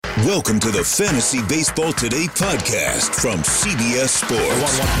Welcome to the Fantasy Baseball Today podcast from CBS Sports.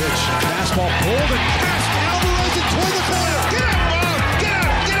 1-1 pitch. Fastball pulled and cast. Alvarez and toward the corner. Get out, Bob! Get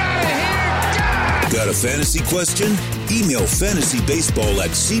out! Get out of here! Get out! Got a fantasy question? Email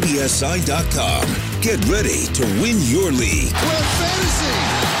fantasybaseball@cbsi.com. Get ready to win your league. Where fantasy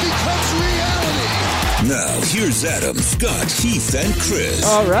becomes reality. Now, here's Adam, Scott, Heath, and Chris.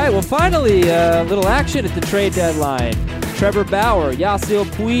 All right, well, finally, a little action at the trade deadline. Trevor Bauer, Yasiel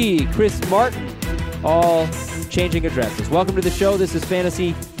Puig, Chris Martin, all changing addresses. Welcome to the show. This is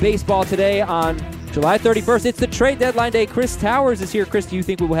Fantasy Baseball Today on July 31st. It's the trade deadline day. Chris Towers is here. Chris, do you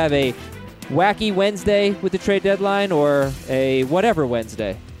think we will have a wacky Wednesday with the trade deadline or a whatever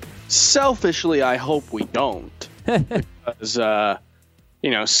Wednesday? Selfishly, I hope we don't. Because,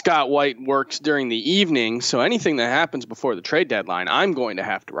 Scott White works during the evening, so anything that happens before the trade deadline, I'm going to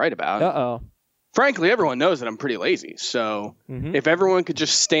have to write about. Uh-oh. Frankly, everyone knows that I'm pretty lazy. So if everyone could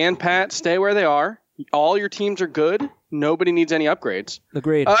just stand pat, stay where they are, all your teams are good, nobody needs any upgrades.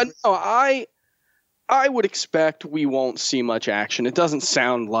 Agreed. No, I would expect we won't see much action. It doesn't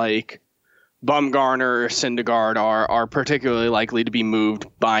sound like Bumgarner or Syndergaard are particularly likely to be moved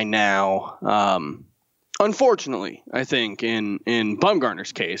by now. Unfortunately, I think in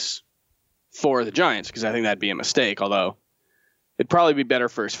Bumgarner's case for the Giants, because I think that'd be a mistake, although it'd probably be better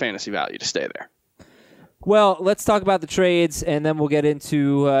for his fantasy value to stay there. Well, let's talk about the trades, and then we'll get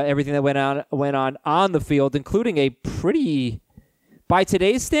into everything that went on the field, including a pretty, by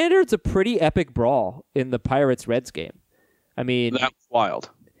today's standards, a pretty epic brawl in the Pirates-Reds game. I mean, that was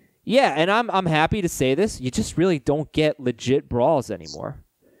wild. Yeah, and I'm happy to say this. You just really don't get legit brawls anymore.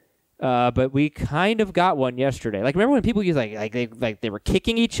 But we kind of got one yesterday. Like, remember when people used they were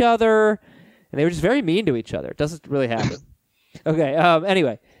kicking each other, and they were just very mean to each other? It doesn't really happen. Okay.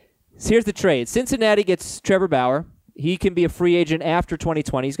 Anyway. So here's the trade. Cincinnati gets Trevor Bauer. He can be a free agent after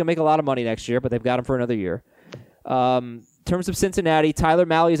 2020. He's going to make a lot of money next year, but they've got him for another year. In terms of Cincinnati, Tyler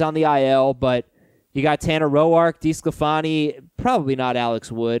Maley's on the IL, but you got Tanner Roark, DeSclafani, probably not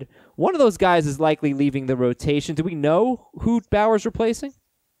Alex Wood. One of those guys is likely leaving the rotation. Do we know who Bauer's replacing?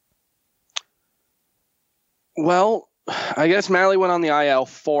 Well, I guess Maley went on the IL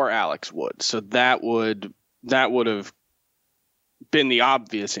for Alex Wood, so that would have been the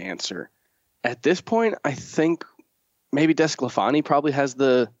obvious answer. At this point, I think maybe DeSclafani probably has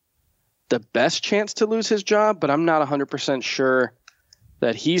the best chance to lose his job, but I'm not 100% sure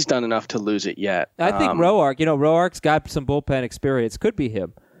that he's done enough to lose it yet. I think Roark, Roark's got some bullpen experience. Could be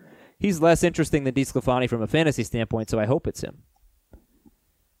him. He's less interesting than DeSclafani from a fantasy standpoint, so I hope it's him.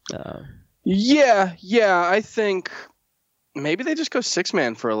 Yeah, I think maybe they just go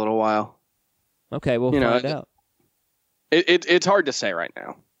six-man for a little while. Okay, we'll find out. It's hard to say right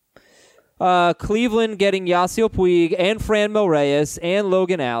now. Cleveland getting Yasiel Puig and Franmil Reyes and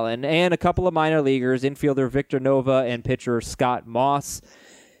Logan Allen and a couple of minor leaguers, infielder Victor Nova and pitcher Scott Moss.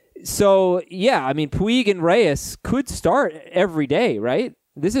 So, yeah, I mean, Puig and Reyes could start every day, right?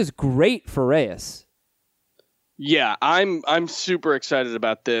 This is great for Reyes. Yeah, I'm super excited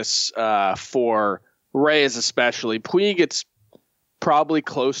about this for Reyes especially. Puig, it's probably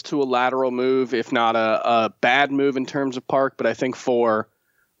close to a lateral move, if not a bad move in terms of park. But I think for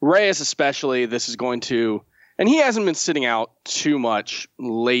Reyes especially, this is going to, and he hasn't been sitting out too much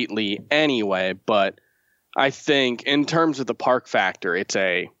lately anyway, but I think in terms of the park factor, it's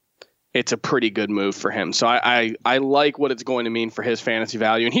a pretty good move for him. So I like what it's going to mean for his fantasy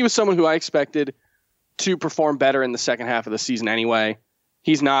value. And he was someone who I expected to perform better in the second half of the season anyway.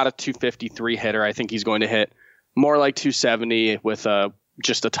 He's not a 253 hitter. I think he's going to hit more like 270 with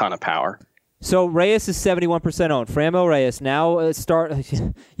just a ton of power. So Reyes is 71% owned. Franmil Reyes now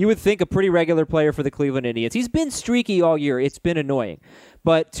you would think a pretty regular player for the Cleveland Indians. He's been streaky all year. It's been annoying.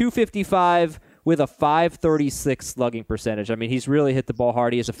 But 255 with a 536 slugging percentage. I mean, he's really hit the ball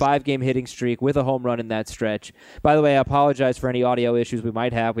hard. He has a 5-game hitting streak with a home run in that stretch. By the way, I apologize for any audio issues we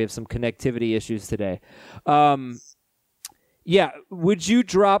might have. We have some connectivity issues today. Yeah, would you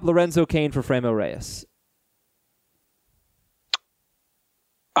drop Lorenzo Cain for Franmil Reyes?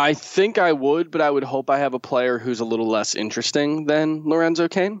 I think I would, but I would hope I have a player who's a little less interesting than Lorenzo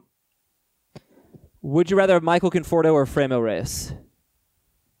Cain. Would you rather have Michael Conforto or Franmil Reyes?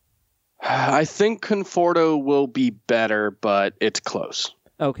 I think Conforto will be better, but it's close.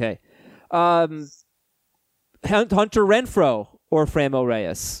 Okay. Hunter Renfroe or Franmil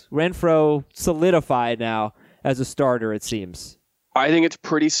Reyes? Renfroe solidified now as a starter, it seems. I think it's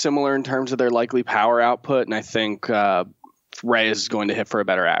pretty similar in terms of their likely power output, and I think Reyes is going to hit for a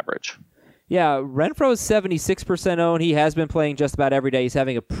better average. Yeah, Renfroe is 76% owned. He has been playing just about every day. He's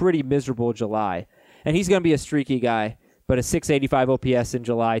having a pretty miserable July. And he's going to be a streaky guy. but a 685 OPS in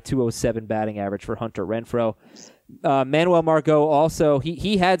July, 207 batting average for Hunter Renfroe. Manuel Margot also,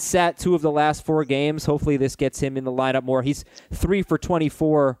 he had sat 2 of the last 4 games. Hopefully this gets him in the lineup more. He's 3 for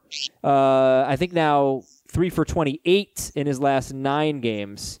 24. I think now 3 for 28 in his last 9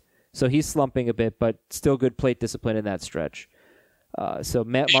 games. So he's slumping a bit, but still good plate discipline in that stretch. So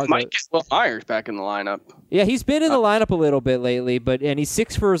Matt Margot might get Will Myers back in the lineup. Yeah, he's been in the lineup a little bit lately, and he's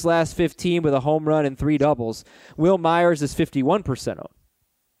 6 for his last 15 with a home run and 3 doubles. Will Myers is 51% owned.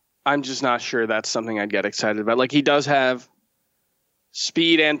 I'm just not sure that's something I'd get excited about. Like, he does have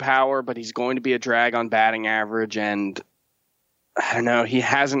speed and power, but he's going to be a drag on batting average, and I don't know, he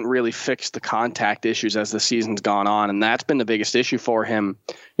hasn't really fixed the contact issues as the season's gone on, and that's been the biggest issue for him.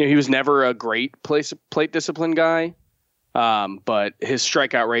 He was never a great plate discipline guy. But his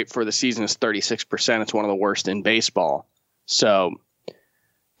strikeout rate for the season is 36%. It's one of the worst in baseball. So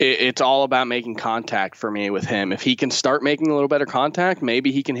it's all about making contact for me with him. If he can start making a little better contact,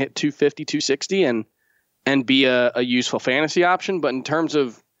 maybe he can hit 250, 260 and be a useful fantasy option. But in terms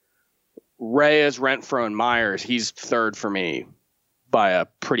of Reyes, Renfroe, and Myers, he's third for me by a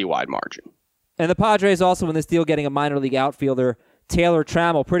pretty wide margin. And the Padres also in this deal getting a minor league outfielder, Taylor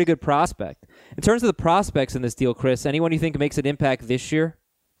Trammell, pretty good prospect. In terms of the prospects in this deal, Chris, anyone you think makes an impact this year?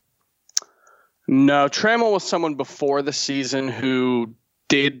 No, Trammell was someone before the season who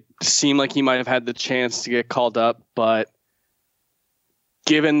did seem like he might have had the chance to get called up, but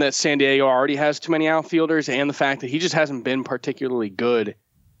given that San Diego already has too many outfielders and the fact that he just hasn't been particularly good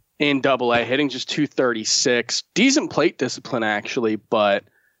in Double-A, hitting just 236, decent plate discipline actually, but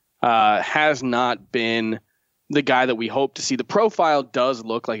has not been the guy that we hope to see. The profile does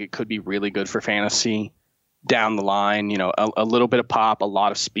look like it could be really good for fantasy down the line. A little bit of pop, a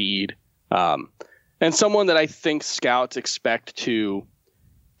lot of speed, and someone that I think scouts expect to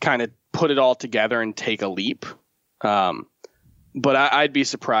kind of put it all together and take a leap. But I'd be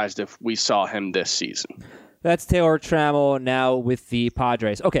surprised if we saw him this season. That's Taylor Trammell now with the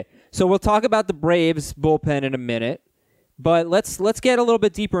Padres. Okay, so we'll talk about the Braves bullpen in a minute, but let's get a little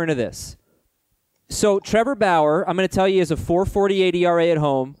bit deeper into this. So Trevor Bauer, I'm going to tell you, is a 4.48 ERA at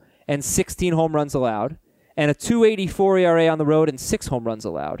home and 16 home runs allowed, and a 2.84 ERA on the road and 6 home runs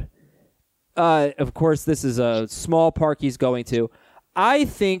allowed. Of course, this is a small park he's going to. I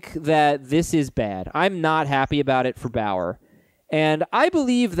think that this is bad. I'm not happy about it for Bauer. And I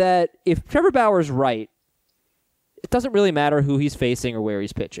believe that if Trevor Bauer's right, it doesn't really matter who he's facing or where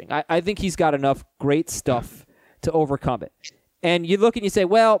he's pitching. I think he's got enough great stuff to overcome it. And you look and you say,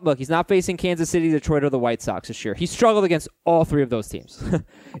 well, look, he's not facing Kansas City, Detroit, or the White Sox this year. He struggled against all 3 of those teams.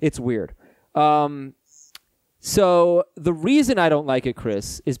 It's weird. So the reason I don't like it,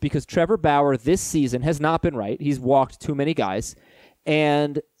 Chris, is because Trevor Bauer this season has not been right. He's walked too many guys,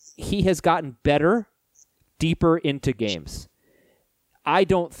 and he has gotten better, deeper into games. I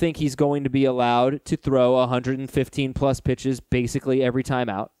don't think he's going to be allowed to throw 115-plus pitches basically every time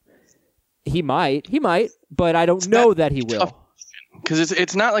out. He might, but I don't know that he will. Because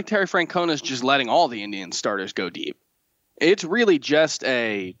it's not like Terry Francona's just letting all the Indian starters go deep. It's really just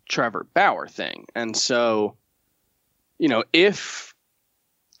a Trevor Bauer thing. And so, if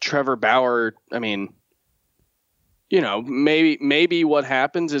Trevor Bauer, maybe what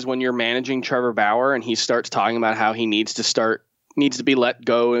happens is when you're managing Trevor Bauer and he starts talking about how he needs to be let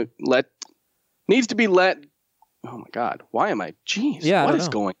go. Oh my God. Why am I? Jeez. Yeah, what is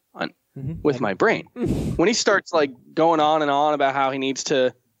going on with my brain? When he starts like going on and on about how he needs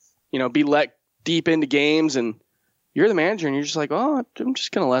to, be let deep into games, and you're the manager and you're just like, oh, I'm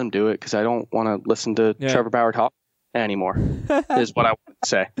just going to let him do it because I don't want to listen to Trevor Bauer talk anymore is what I want to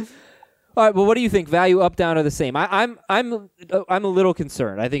say. All right. Well, what do you think? Value up, down, or the same? I'm a little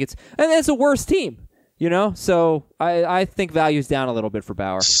concerned. I think it's a worse team. So I think value's down a little bit for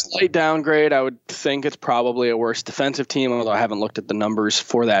Bauer. Slight downgrade. I would think it's probably a worse defensive team, although I haven't looked at the numbers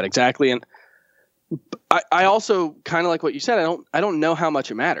for that exactly. And I also kind of like what you said. I don't know how much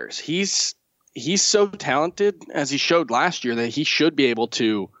it matters. He's so talented, as he showed last year, that he should be able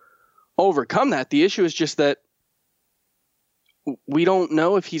to overcome that. The issue is just that we don't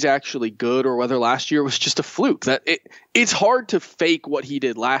know if he's actually good or whether last year was just a fluke. It's hard to fake what he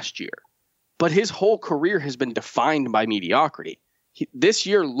did last year. But his whole career has been defined by mediocrity. This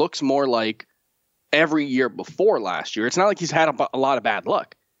year looks more like every year before last year. It's not like he's had a lot of bad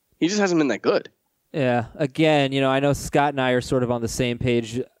luck. He just hasn't been that good. Yeah. Again, I know Scott and I are sort of on the same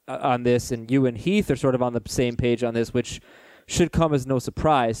page on this, and you and Heath are sort of on the same page on this, which should come as no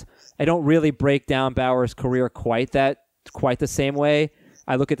surprise. I don't really break down Bauer's career quite the same way.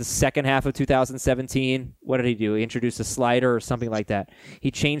 I look at the second half of 2017. What did he do? He introduced a slider or something like that.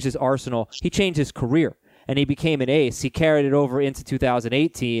 He changed his arsenal. He changed his career. and he became an ace. He carried it over into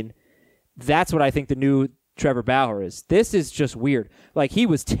 2018. That's what I think the new Trevor Bauer is. This is just weird. Like, he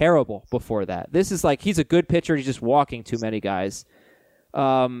was terrible before that. This is like, he's a good pitcher. He's just walking too many guys.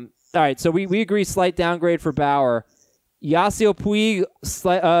 All right, so we agree slight downgrade for Bauer. Yasiel Puig,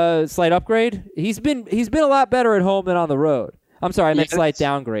 slight upgrade. He's been a lot better at home than on the road. I'm sorry, I meant slight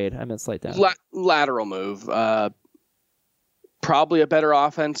downgrade. Lateral move. Probably a better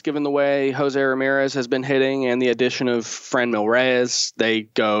offense given the way Jose Ramirez has been hitting and the addition of Franmil Reyes. They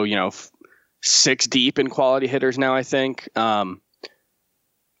go, 6 deep in quality hitters now, I think.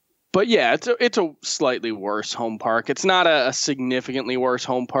 But yeah, it's a slightly worse home park. It's not a significantly worse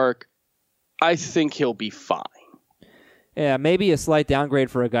home park. I think he'll be fine. Yeah, maybe a slight downgrade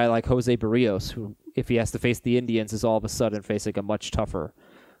for a guy like Jose Barrios, who, if he has to face the Indians, is all of a sudden facing a much tougher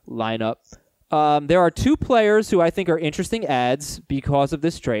lineup. There are 2 players who I think are interesting adds because of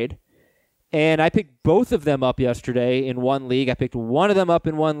this trade. And I picked both of them up yesterday in one league. I picked one of them up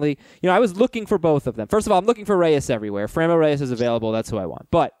in one league. I was looking for both of them. First of all, I'm looking for Reyes everywhere. Franmil Reyes is available. That's who I want.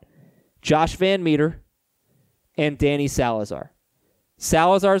 But Josh Van Meter and Danny Salazar.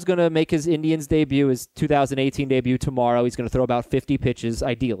 Salazar is going to make his Indians debut, his 2018 debut tomorrow. He's going to throw about 50 pitches,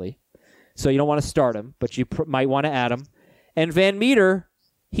 ideally. So you don't want to start him, but you might want to add him. And Van Meter,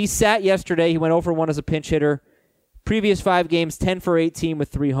 he sat yesterday. He went 0-for-1 as a pinch hitter. Previous 5 games, 10 for 18 with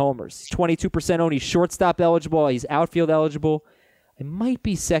 3 homers. 22% owned. He's shortstop eligible. He's outfield eligible. It might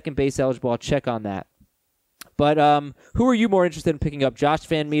be second base eligible. I'll check on that. But who are you more interested in picking up, Josh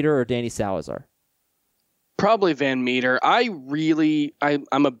Van Meter or Danny Salazar? Probably Van Meter.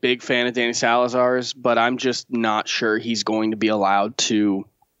 I'm a big fan of Danny Salazar's, but I'm just not sure he's going to be allowed to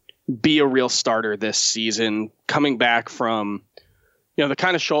be a real starter this season. Coming back from, the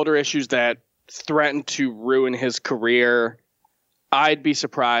kind of shoulder issues that threatened to ruin his career, I'd be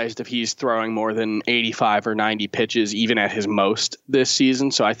surprised if he's throwing more than 85 or 90 pitches, even at his most this season.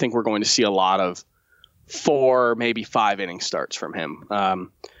 So I think we're going to see a lot of 4, maybe 5 inning starts from him.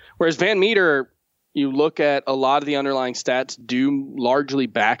 Whereas Van Meter, you look at a lot of the underlying stats do largely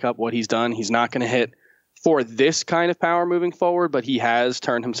back up what he's done. He's not going to hit for this kind of power moving forward, but he has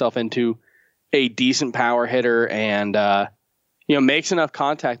turned himself into a decent power hitter and, makes enough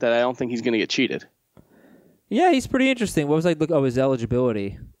contact that I don't think he's going to get cheated. Yeah, he's pretty interesting. What was I look? Oh, his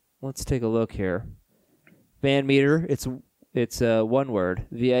eligibility. Let's take a look here. Van Meter, it's one word,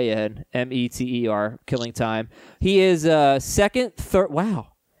 VANMETER, killing time. He is second, third,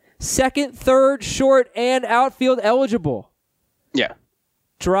 short, and outfield eligible. Yeah.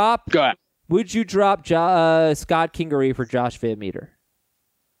 Go ahead. Would you drop Scott Kingery for Josh Van Meter?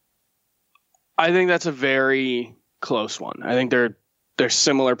 I think that's a very close one. I think they're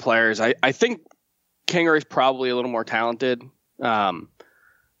similar players. I think Kingery's probably a little more talented, but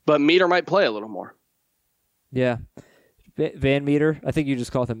Meter might play a little more. Yeah. Van Meter? I think you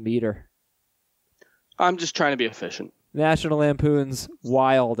just called him Meter. I'm just trying to be efficient. National Lampoon's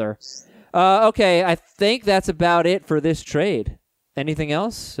Wilder. Okay, I think that's about it for this trade. Anything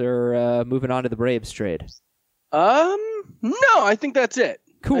else, or moving on to the Braves trade? No, I think that's it.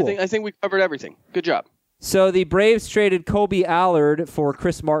 Cool. I think we covered everything. Good job. So the Braves traded Kobe Allard for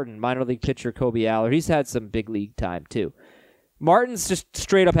Chris Martin, minor league pitcher Kobe Allard. He's had some big league time, too. Martin's just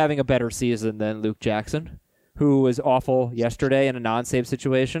straight up having a better season than Luke Jackson, who was awful yesterday in a non-save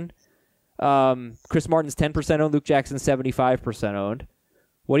situation. Chris Martin's 10% owned, Luke Jackson's 75% owned.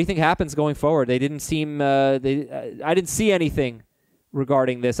 What do you think happens going forward? They didn't seem I didn't see anything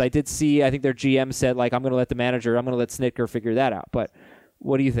regarding this. I did see, I think their GM said, I'm going to let Snitker figure that out. But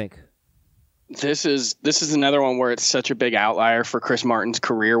what do you think? This is another one where it's such a big outlier for Chris Martin's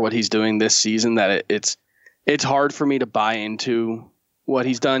career, what he's doing this season, that it's hard for me to buy into what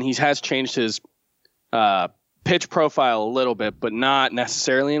he's done. He has changed his pitch profile a little bit, but not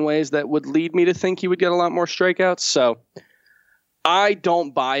necessarily in ways that would lead me to think he would get a lot more strikeouts. So I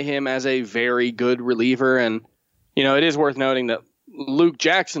don't buy him as a very good reliever. And, it is worth noting that Luke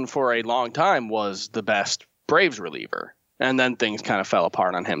Jackson for a long time was the best Braves reliever. And then things kind of fell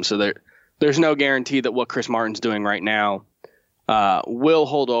apart on him. So there's no guarantee that what Chris Martin's doing right now will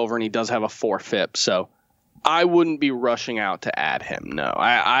hold over, and he does have a 4 FIP. So I wouldn't be rushing out to add him. No,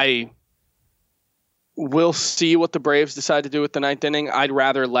 I will see what the Braves decide to do with the 9th inning. I'd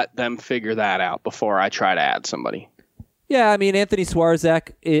rather let them figure that out before I try to add somebody. Yeah, I mean, Anthony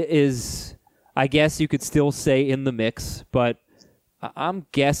Swarzak is, I guess you could still say, in the mix, but I'm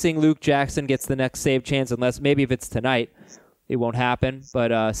guessing Luke Jackson gets the next save chance, unless maybe if it's tonight, it won't happen.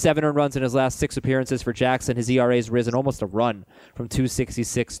 But 7 earned runs in his last 6 appearances for Jackson. His ERA's risen almost a run from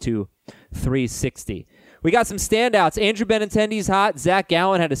 2.66 to 3.60. We got some standouts. Andrew Benintendi's hot. Zach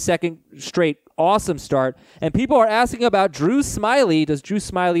Gallen had a second straight awesome start. And people are asking about Drew Smyly. Does Drew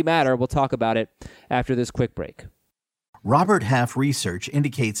Smyly matter? We'll talk about it after this quick break. Robert Half research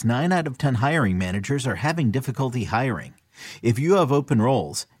indicates 9 out of 10 hiring managers are having difficulty hiring. If you have open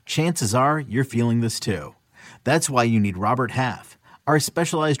roles, chances are you're feeling this too. That's why you need Robert Half. Our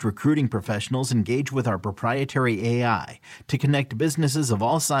specialized recruiting professionals engage with our proprietary AI to connect businesses of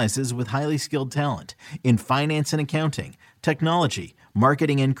all sizes with highly skilled talent in finance and accounting, technology,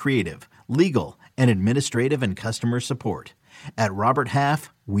 marketing and creative, legal, and administrative and customer support. At Robert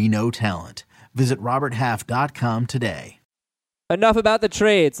Half, we know talent. Visit roberthalf.com today. Enough about the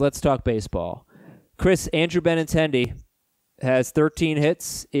trades. Let's talk baseball. Chris, Andrew Benintendi has 13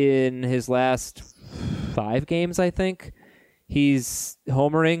 hits in his last 5 games, I think. He's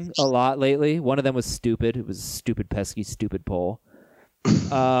homering a lot lately. One of them was stupid. It was a stupid, pesky, stupid poll.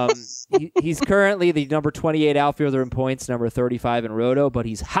 He's currently the number 28 outfielder in points, number 35 in roto, but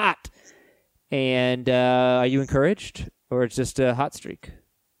he's hot. And are you encouraged, or it's just a hot streak?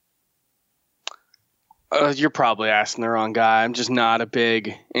 You're probably asking the wrong guy. I'm just not a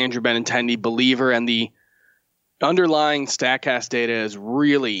big Andrew Benintendi believer, and the underlying StatCast data is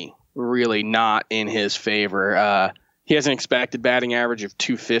really, really not in his favor. He has an expected batting average of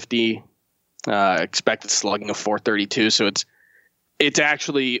 250, expected slugging of 432, so it's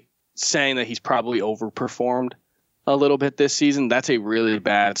actually saying that he's probably overperformed a little bit this season. That's a really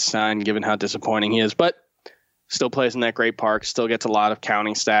bad sign given how disappointing he is, but still plays in that great park, still gets a lot of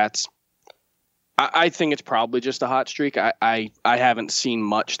counting stats. I think it's probably just a hot streak. I haven't seen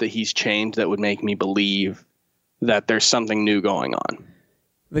much that he's changed that would make me believe that there's something new going on.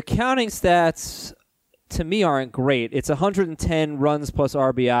 The counting stats, to me, aren't great. It's 110 runs plus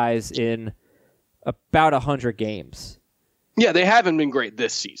RBIs in about 100 games. Yeah, they haven't been great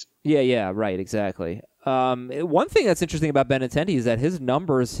this season. Yeah, right, exactly. One thing that's interesting about Benintendi is that his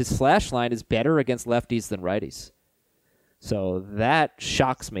numbers, his slash line is better against lefties than righties. So that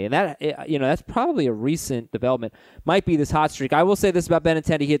shocks me. And that, that's probably a recent development. Might be this hot streak. I will say this about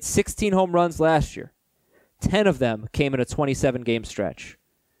Benintendi. He hit 16 home runs last year. 10 of them came in a 27-game stretch.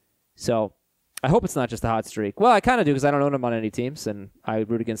 So I hope it's not just a hot streak. Well, I kind of do because I don't own him on any teams, and I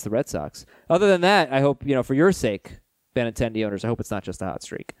root against the Red Sox. Other than that, I hope, for your sake, Benintendi owners, I hope it's not just a hot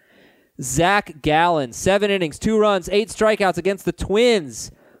streak. Zach Gallen, 7 innings, 2 runs, 8 strikeouts against the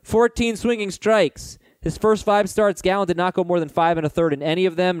Twins, 14 swinging strikes. His first 5 starts, Gallen did not go more than 5 1/3 in any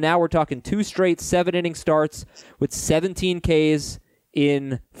of them. Now we're talking 2 straight 7-inning starts with 17 Ks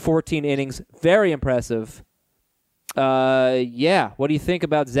in 14 innings. Very impressive. What do you think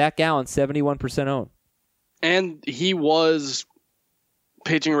about Zach Gallen, 71% owned? And he was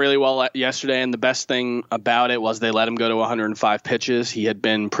pitching really well yesterday, and the best thing about it was they let him go to 105 pitches. He had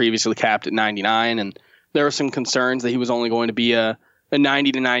been previously capped at 99, and there were some concerns that he was only going to be a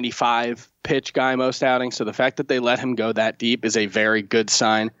 90 to 95 pitch guy most outings. So the fact that they let him go that deep is a very good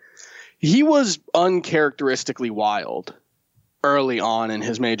sign. He was uncharacteristically wild early on in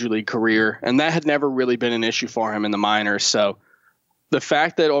his major league career, and that had never really been an issue for him in the minors. So the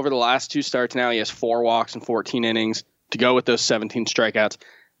fact that over the last 2 starts now he has 4 walks and 14 innings to go with those 17 strikeouts,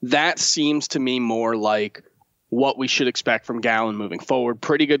 that seems to me more like what we should expect from Gallen moving forward.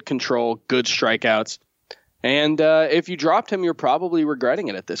 Pretty good control, good strikeouts. And if you dropped him, you're probably regretting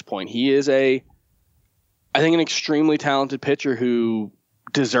it at this point. He is I think, an extremely talented pitcher who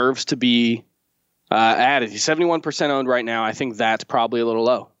deserves to be added. He's 71% owned right now. I think that's probably a little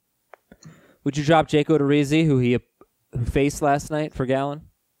low. Would you drop Jake Odorizzi, who faced last night for Gallen?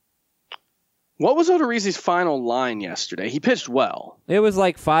 What was Odorizzi's final line yesterday? He pitched well. It was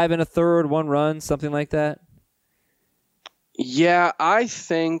like 5 1/3, 1 run, something like that. Yeah, I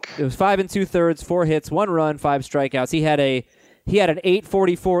think it was 5 2/3, 4 hits, 1 run, 5 strikeouts. He had an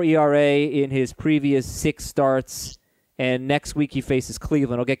 8.44 ERA in his previous 6 starts, and next week he faces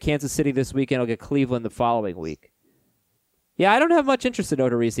Cleveland. He'll get Kansas City this weekend. He'll get Cleveland the following week. Yeah, I don't have much interest in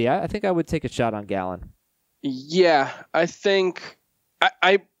Odorizzi. I think I would take a shot on Gallen. Yeah, I think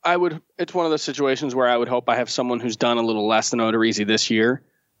I would. It's one of those situations where I would hope I have someone who's done a little less than Odorizzi this year,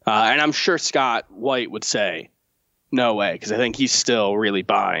 and I'm sure Scott White would say no way, because I think he's still really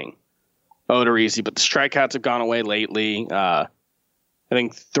buying Odorizzi. But the strikeouts have gone away lately. I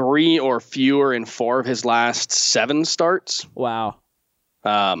think 3 or fewer in 4 of his last 7 starts. Wow.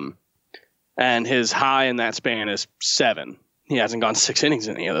 And his high in that span is 7. He hasn't gone 6 innings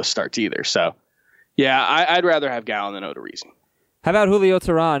in any of those starts either. So, yeah, I'd rather have Gallen than Odorizzi. How about Julio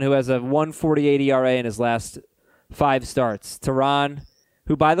Teheran, who has a 1.48 ERA in his last 5 starts? Teheran,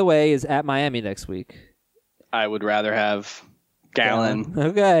 who, by the way, is at Miami next week. I would rather have Gallen.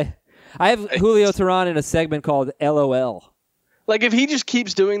 Okay. I have Julio Teheran in a segment called LOL. Like, if he just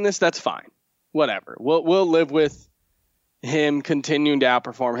keeps doing this, that's fine. whatever. We'll live with him continuing to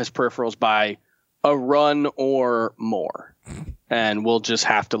outperform his peripherals by a run or more. And we'll just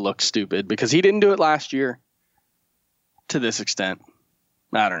have to look stupid because he didn't do it last year to this extent.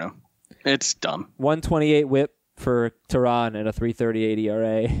 I don't know. It's dumb. 128 whip for Tehran and a 338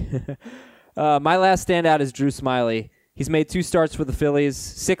 ERA. My last standout is Drew Smyly. He's made 2 starts for the Phillies,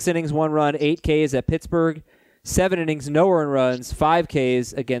 6 innings, 1 run, 8 Ks at Pittsburgh, 7 innings, no earned runs, 5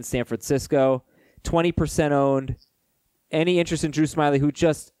 Ks against San Francisco, 20% owned. Any interest in Drew Smyly, who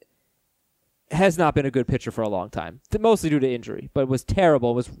just has not been a good pitcher for a long time, mostly due to injury, but was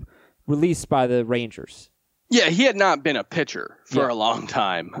terrible, was released by the Rangers. Yeah, he had not been a pitcher for a long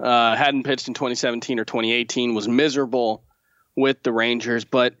time. Hadn't pitched in 2017 or 2018, was miserable with the Rangers.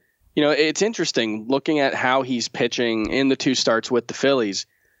 But, it's interesting looking at how he's pitching in the 2 starts with the Phillies.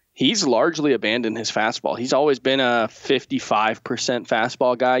 He's largely abandoned his fastball. He's always been a 55%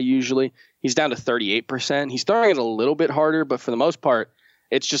 fastball guy usually. He's down to 38%. He's throwing it a little bit harder, but for the most part,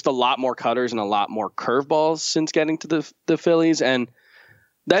 it's just a lot more cutters and a lot more curveballs since getting to the Phillies. And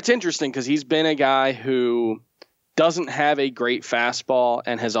that's interesting because he's been a guy who doesn't have a great fastball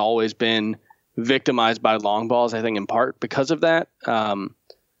and has always been victimized by long balls, I think in part because of that.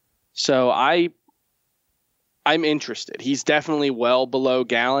 So I'm interested. He's definitely well below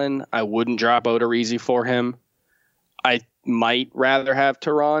Gallen. I wouldn't drop Odorizzi for him. I might rather have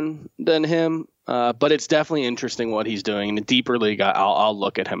Tehran than him. But it's definitely interesting what he's doing. In a deeper league, I'll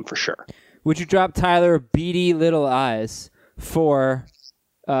look at him for sure. Would you drop Tyler Beady Little Eyes for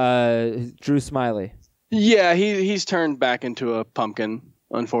Drew Smyly? Yeah, he's turned back into a pumpkin,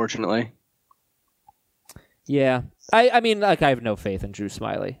 unfortunately. Yeah. I mean, I have no faith in Drew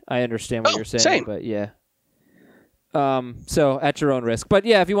Smyly. I understand what you're saying, same. But yeah. So at your own risk. But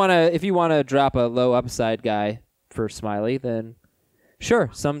yeah, if you wanna drop a low upside guy for Smyly, then sure,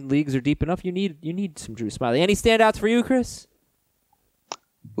 some leagues are deep enough. You need some Drew Smyly. Any standouts for you, Chris?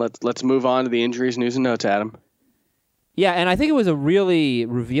 Let's move on to the injuries, news, and notes, Adam. Yeah, and I think it was a really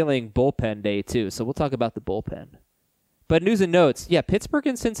revealing bullpen day too. So we'll talk about the bullpen. But news and notes, yeah, Pittsburgh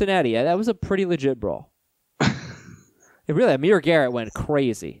and Cincinnati. That was a pretty legit brawl. It really, Amir Garrett went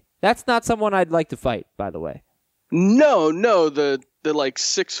crazy. That's not someone I'd like to fight, by the way. No, the like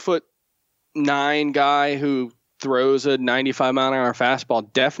 6'9" guy who throws a 95-mile-an-hour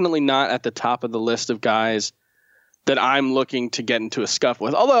fastball, definitely not at the top of the list of guys that I'm looking to get into a scuff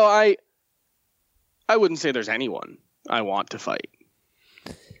with. Although I wouldn't say there's anyone I want to fight.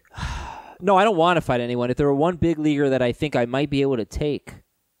 No, I don't want to fight anyone. If there were one big leaguer that I think I might be able to take,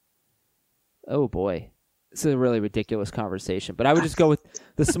 oh boy, it's a really ridiculous conversation. But I would just go with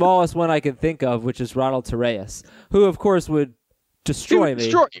the smallest one I can think of, which is Ronald Torreyes, who of course would destroy me.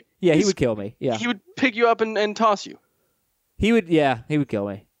 Destroy you. Yeah, he would kill me. Yeah, he would pick you up and toss you. He would kill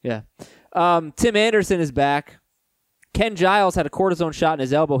me. Yeah. Tim Anderson is back. Ken Giles had a cortisone shot in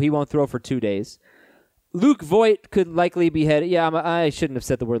his elbow. He won't throw for 2 days. Luke Voigt could likely be headed. Yeah, I shouldn't have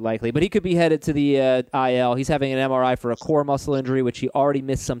said the word likely, but he could be headed to the IL. He's having an MRI for a core muscle injury, which he already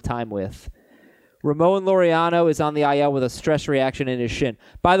missed some time with. Ramon Laureano is on the IL with a stress reaction in his shin.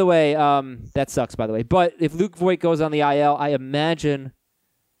 By the way, that sucks, by the way. But if Luke Voigt goes on the IL, I imagine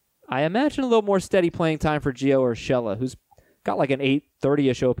a little more steady playing time for Gio Urshela, who's got like an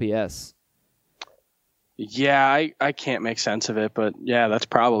 830-ish OPS. Yeah, I can't make sense of it, but yeah, that's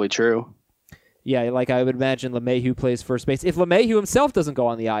probably true. Yeah, like I would imagine LeMahieu plays first base. If LeMahieu himself doesn't go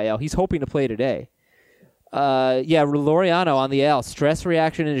on the IL, he's hoping to play today. Yeah, Laureano on the IL. Stress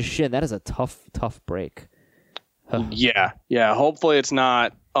reaction in his shin. That is a tough break. Yeah. Hopefully it's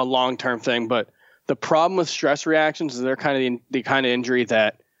not a long-term thing, but the problem with stress reactions is they're kind of the kind of injury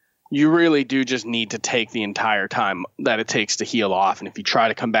that you really do just need to take the entire time that it takes to heal off. And if you try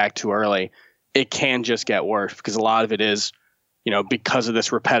to come back too early, it can just get worse because a lot of it is, because of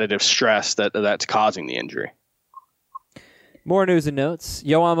this repetitive stress that's causing the injury. More news and notes.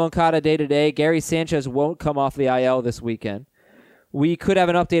 Yoan Moncada day-to-day. Gary Sanchez won't come off the IL this weekend. We could have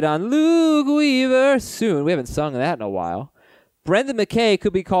an update on Luke Weaver soon. We haven't sung that in a while. Brendan McKay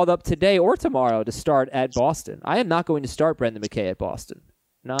could be called up today or tomorrow to start at Boston. I am not going to start Brendan McKay at Boston.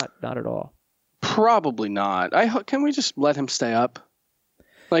 Not at all. Probably not. Can we just let him stay up?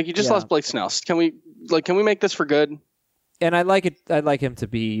 Like, you just lost Blake Snell. Can we make this for good? And I'd like him to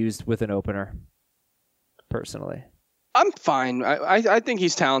be used with an opener, personally. I'm fine. I think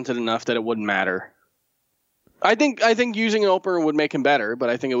he's talented enough that it wouldn't matter. I think using an opener would make him better, but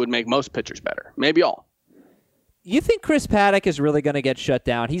I think it would make most pitchers better. Maybe all. You think Chris Paddock is really going to get shut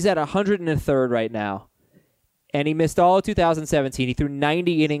down? He's at 103rd right now, and he missed all of 2017. He threw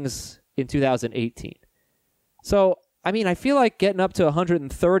 90 innings in 2018. So I mean, I feel like getting up to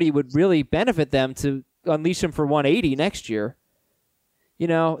 130 would really benefit them to unleash him for 180 next year.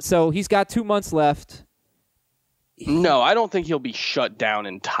 So he's got 2 months left. No, I don't think he'll be shut down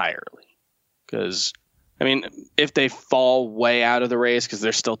entirely. Because, I mean, if they fall way out of the race because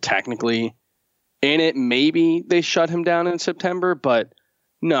they're still technically in it, maybe they shut him down in September. But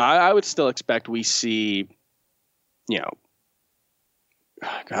no, I would still expect we see,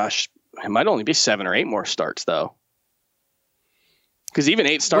 gosh, it might only be 7 or 8 more starts, though. Because even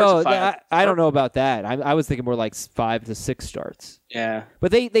 8 starts. Well, I don't know about that. I was thinking more like 5 to 6 starts. Yeah.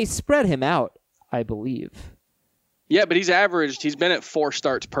 But they spread him out, I believe. Yeah, but he's been at 4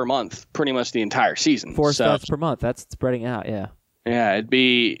 starts per month pretty much the entire season. 4 starts per month. That's spreading out, yeah. Yeah, it'd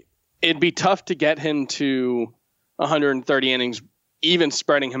be tough to get him to 130 innings, even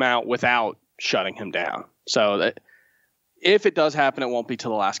spreading him out without shutting him down. So if it does happen, it won't be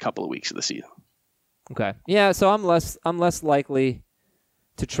till the last couple of weeks of the season. Okay. Yeah, so I'm less likely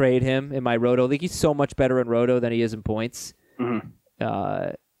to trade him in my Roto league. He's so much better in Roto than he is in points.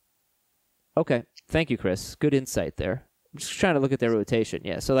 Mm-hmm. Okay. Thank you, Chris. Good insight there. I'm just trying to look at their rotation.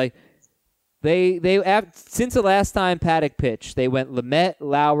 Yeah, so like they since the last time Paddock pitched, they went Lamet,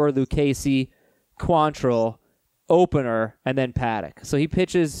 Lauer, Lucchesi, Quantrill, opener, and then Paddock. So he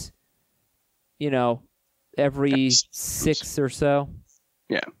pitches, every 6 or so.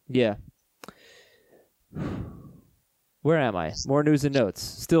 Yeah. Yeah. Where am I? More news and notes.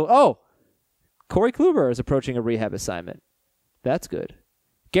 Still, Corey Kluber is approaching a rehab assignment. That's good.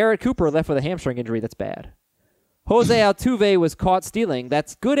 Garrett Cooper left with a hamstring injury. That's bad. Jose Altuve was caught stealing.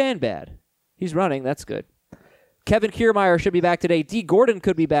 That's good and bad. He's running. That's good. Kevin Kiermaier should be back today. D. Gordon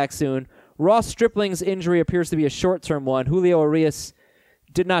could be back soon. Ross Stripling's injury appears to be a short-term one. Julio Urias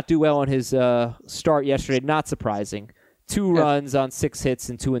did not do well on his start yesterday. Not surprising. 2 runs on 6 hits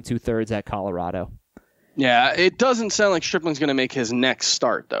and 2 2/3 at Colorado. Yeah, it doesn't sound like Stripling's going to make his next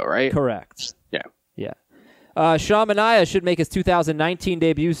start, though, right? Correct. Yeah. Yeah. Sean Manaea should make his 2019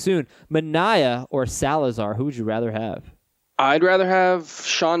 debut soon. Manaea or Salazar, who would you rather have? I'd rather have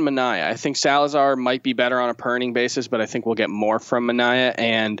Sean Manaea. I think Salazar might be better on a per inning basis, but I think we'll get more from Manaea.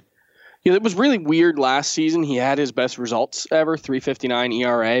 And it was really weird last season. He had his best results ever, 3.59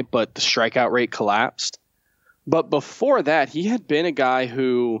 ERA, but the strikeout rate collapsed. But before that, he had been a guy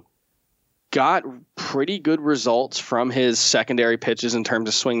who got pretty good results from his secondary pitches in terms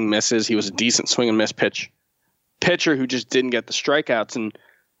of swing and misses. He was a decent swing and miss pitcher who just didn't get the strikeouts. And,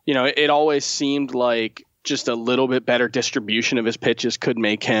 it always seemed like just a little bit better distribution of his pitches could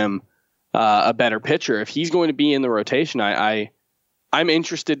make him a better pitcher. If he's going to be in the rotation, I'm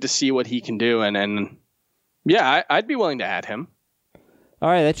interested to see what he can do. And I'd be willing to add him. All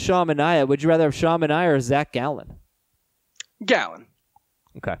right, that's Sean Manaea. Would you rather have Sean Manaea or Zach Gallen? Gallen.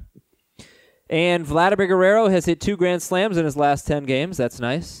 Okay. And Vladimir Guerrero has hit 2 grand slams in his last 10 games. That's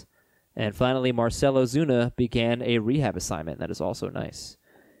nice. And finally, Marcelo Zuna began a rehab assignment. That is also nice.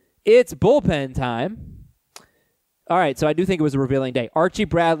 It's bullpen time. All right, so I do think it was a revealing day. Archie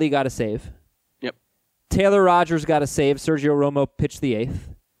Bradley got a save. Yep. Taylor Rogers got a save. Sergio Romo pitched the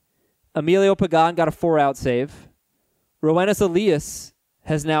 8th. Emilio Pagan got a 4-out save. Roenis Elias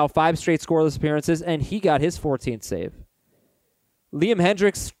has now 5 straight scoreless appearances, and he got his 14th save. Liam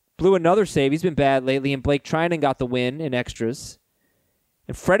Hendricks blew another save. He's been bad lately, and Blake Trinan got the win in extras.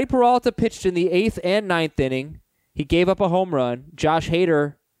 And Freddie Peralta pitched in the 8th and 9th inning. He gave up a home run. Josh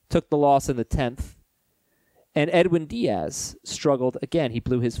Hader took the loss in the 10th. And Edwin Diaz struggled again. He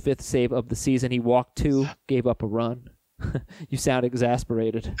blew his 5th save of the season. He walked 2, gave up a run. You sound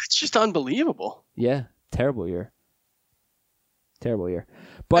exasperated. It's just unbelievable. Yeah, terrible year. Terrible year.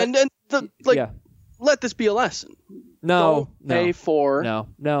 But let this be a lesson. No, don't pay for. No,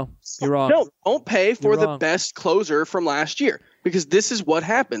 you're wrong. No, don't pay for the wrong. best closer from last year, because this is what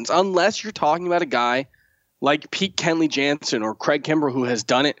happens unless you're talking about a guy like Pete Kenley Jansen or Craig Kimbrell who has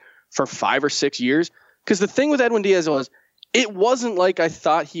done it for 5 or 6 years. Because the thing with Edwin Diaz was, it wasn't like I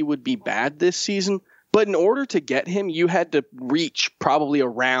thought he would be bad this season, but in order to get him, you had to reach probably a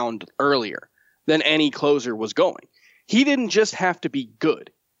round earlier than any closer was going. He didn't just have to be good.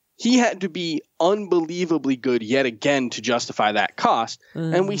 He had to be unbelievably good yet again to justify that cost.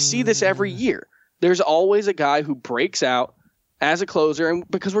 And we see this every year. There's always a guy who breaks out as a closer, and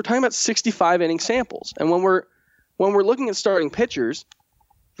because we're talking about 65 inning samples. And when we're looking at starting pitchers,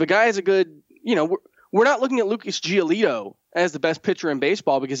 the guy is a good, we're not looking at Lucas Giolito as the best pitcher in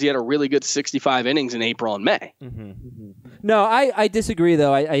baseball because he had a really good 65 innings in April and May. No, I disagree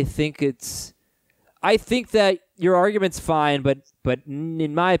though. I think that your argument's fine, but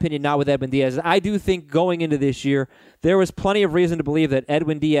in my opinion, not with Edwin Diaz. I do think going into this year, there was plenty of reason to believe that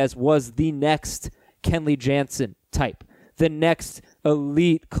Edwin Diaz was the next Kenley Jansen type, the next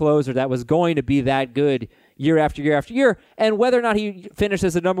elite closer that was going to be that good year after year after year. And whether or not he finished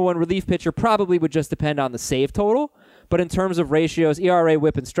as the number one relief pitcher probably would just depend on the save total. But in terms of ratios, ERA,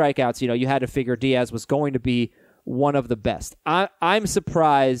 whip, and strikeouts, you had to figure Diaz was going to be one of the best. I'm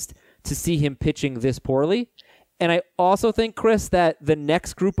surprised to see him pitching this poorly. And I also think, Chris, that the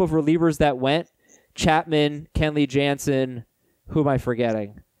next group of relievers that went, Chapman, Kenley Jansen, who am I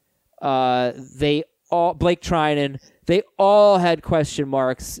forgetting? Blake Trinan, they all had question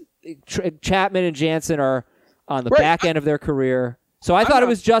marks. Chapman and Jansen are on the back end of their career. So I thought it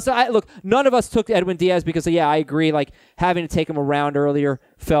was just, look, none of us took Edwin Diaz because, I agree, like having to take him around earlier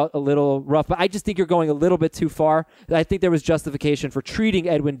felt a little rough, but I just think you're going a little bit too far. I think there was justification for treating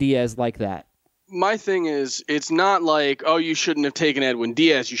Edwin Diaz like that. My thing is, it's not like, oh, you shouldn't have taken Edwin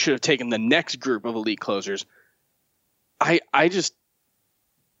Diaz. You should have taken the next group of elite closers. I just,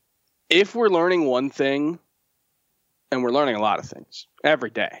 if we're learning one thing, and we're learning a lot of things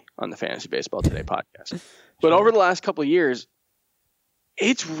every day on the Fantasy Baseball Today podcast, but over the last couple of years,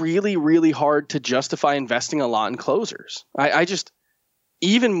 it's really, really hard to justify investing a lot in closers. I just,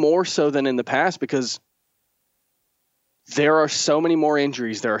 even more so than in the past, because there are so many more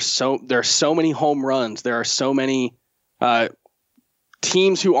injuries. There are so many home runs. There are so many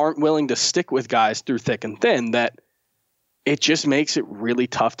teams who aren't willing to stick with guys through thick and thin that it just makes it really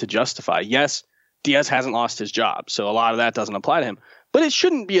tough to justify. Yes, Diaz hasn't lost his job, so a lot of that doesn't apply to him. But it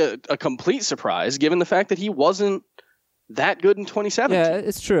shouldn't be a complete surprise given the fact that he wasn't that good in 2017. Yeah,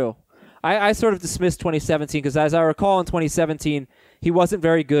 it's true. I sort of dismissed 2017 because, as I recall, in 2017, he wasn't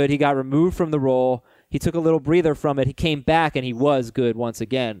very good. He got removed from the role. He took a little breather from it. He came back, and he was good once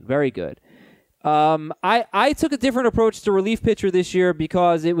again. Very good. I took a different approach to relief pitcher this year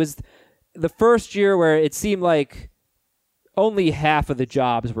because it was the first year where it seemed like only half of the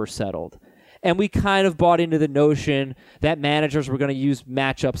jobs were settled. And we kind of bought into the notion that managers were going to use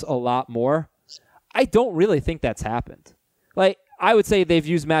matchups a lot more. I don't really think that's happened. Like, I would say they've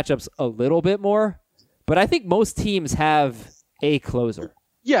used matchups a little bit more, but I think most teams have a closer.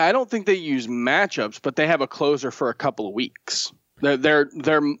 Yeah, I don't think they use matchups, but they have a closer for a couple of weeks.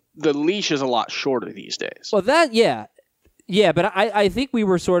 The leash is a lot shorter these days. Well, yeah, but I think we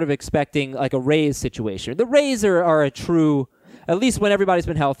were sort of expecting like a Rays situation. The Rays are a true, at least when everybody's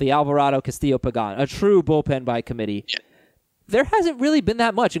been healthy, Alvarado, Castillo, Pagan, a true bullpen by committee. Yeah. There hasn't really been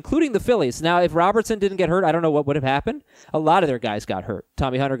that much, including the Phillies. Now, if Robertson didn't get hurt, I don't know what would have happened. A lot of their guys got hurt.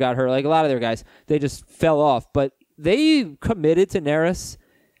 Tommy Hunter got hurt. Like a lot of their guys, they just fell off. But they committed to Neris.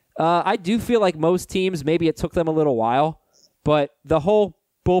 I do feel like most teams, maybe it took them a little while, but the whole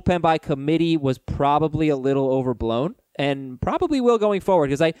bullpen by committee was probably a little overblown and probably will going forward.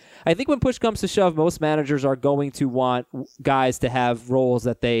 Because I think when push comes to shove, most managers are going to want guys to have roles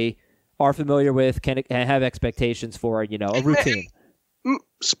that they are familiar with, can have expectations for, a routine.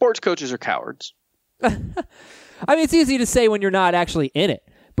 Sports coaches are cowards. I mean, it's easy to say when you're not actually in it.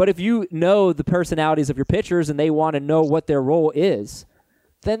 But if you know the personalities of your pitchers and they want to know what their role is,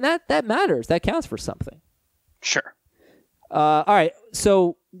 then that matters. That counts for something. Sure. All right.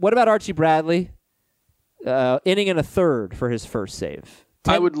 So what about Archie Bradley? Inning and a third for his first save.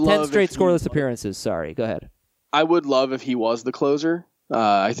 10 straight scoreless appearances. Sorry. Go ahead. I would love if he was the closer.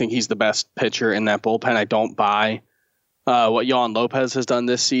 I think he's the best pitcher in that bullpen. I don't buy what Yohan Lopez has done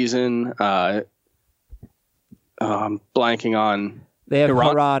this season. I'm blanking on. They have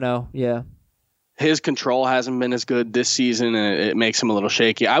Hirano. Yeah. His control hasn't been as good this season, and it makes him a little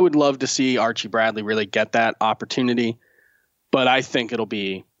shaky. I would love to see Archie Bradley really get that opportunity, but I think it'll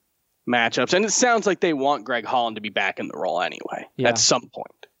be matchups. And it sounds like they want Greg Holland to be back in the role anyway at some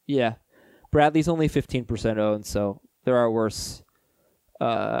point. Yeah. Bradley's only 15% owned, so there are worse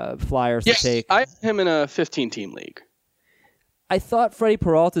flyers to take. I have him in a 15-team league. I thought Freddie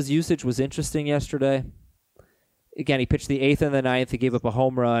Peralta's usage was interesting yesterday. Again, he pitched the 8th and the 9th. He gave up a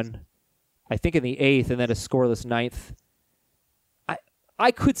home run, I think in the 8th, and then a scoreless 9th.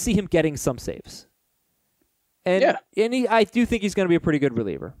 I could see him getting some saves. And I do think he's going to be a pretty good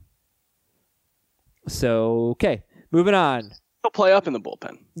reliever. So, okay, moving on. He'll play up in the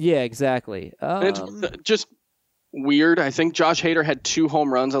bullpen. Yeah, exactly. And it's just weird. I think Josh Hader had 2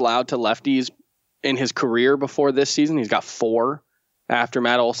 home runs allowed to lefties in his career before this season. He's got 4 after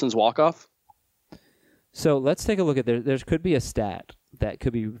Matt Olson's walk-off. So let's take a look at there could be a stat that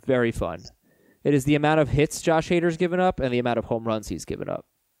could be very fun. It is the amount of hits Josh Hader's given up and the amount of home runs he's given up.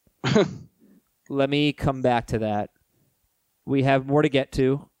 Let me come back to that. We have more to get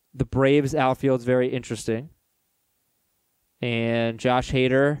to. The Braves outfield's very interesting. And Josh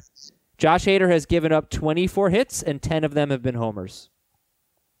Hader has given up 24 hits, and 10 of them have been homers.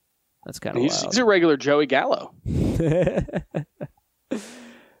 That's kind of wild. He's a regular Joey Gallo.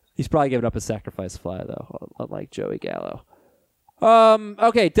 He's probably giving up a sacrifice fly, though, unlike Joey Gallo.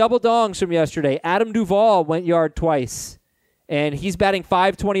 Okay, double dongs from yesterday. Adam Duvall went yard twice, and he's batting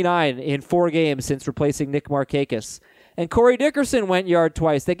 .529 in 4 games since replacing Nick Markakis. And Corey Dickerson went yard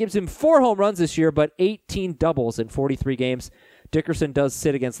twice. That gives him 4 home runs this year, but 18 doubles in 43 games. Dickerson does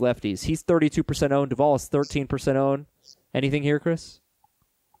sit against lefties. He's 32% owned. Duvall is 13% owned. Anything here, Chris?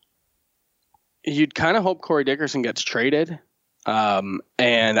 You'd kind of hope Corey Dickerson gets traded.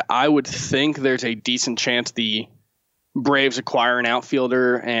 And I would think there's a decent chance the Braves acquire an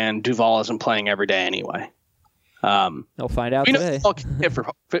outfielder, and Duvall isn't playing every day anyway. They'll find out today. Duvall can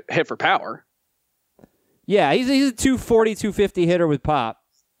hit for power. Yeah, he's a 240, 250 hitter with pop.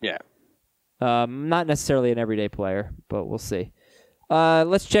 Yeah. Not necessarily an everyday player, but we'll see.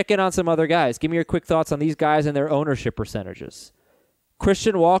 Let's check in on some other guys. Give me your quick thoughts on these guys and their ownership percentages.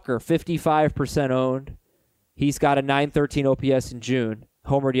 Christian Walker, 55% owned. He's got a .913 OPS in June.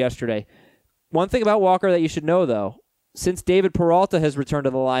 Homered yesterday. One thing about Walker that you should know, though, since David Peralta has returned to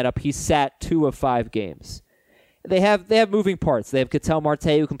the lineup, he's sat 2 of 5 games. They have moving parts. They have Ketel Marte,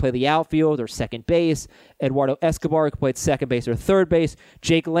 who can play the outfield or second base. Eduardo Escobar, who can play second base or third base.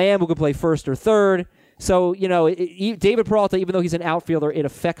 Jake Lamb, who can play first or third. So, David Peralta, even though he's an outfielder, it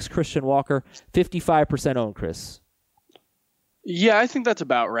affects Christian Walker. 55% owned, Chris. Yeah, I think that's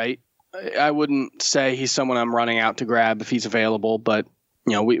about right. I wouldn't say he's someone I'm running out to grab if he's available, but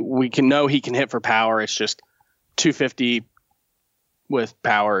we can know he can hit for power. It's just 250 with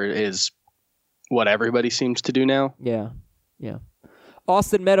power is what everybody seems to do now. Yeah.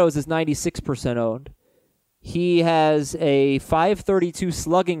 Austin Meadows is 96% owned. He has a .532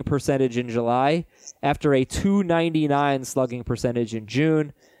 slugging percentage in July after a .299 slugging percentage in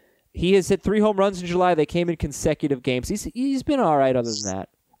June. He has hit 3 home runs in July. They came in consecutive games. He's been all right other than that.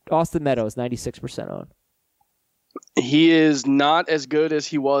 Austin Meadows, 96% owned. He is not as good as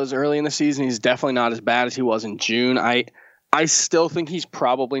he was early in the season. He's definitely not as bad as he was in June. I still think he's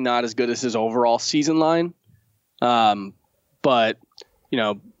probably not as good as his overall season line. But,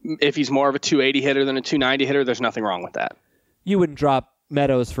 if he's more of a 280 hitter than a 290 hitter, there's nothing wrong with that. You wouldn't drop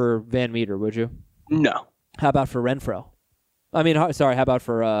Meadows for Van Meter, would you? No. How about for Renfroe? How about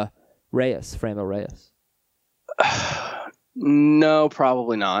for Reyes, Framil Reyes? No,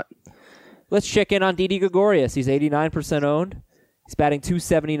 probably not. Let's check in on Didi Gregorius. He's 89% owned. He's batting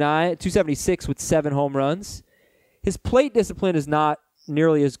 .276 with 7 home runs. His plate discipline is not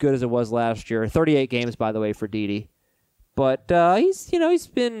nearly as good as it was last year. 38 games, by the way, for Didi. But he's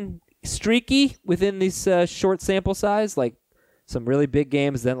been streaky within these short sample size, like some really big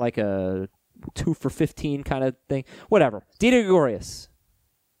games, then like a 2 for 15 kind of thing. Whatever. Didi Gregorius.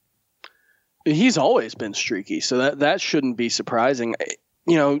 He's always been streaky, so that shouldn't be surprising.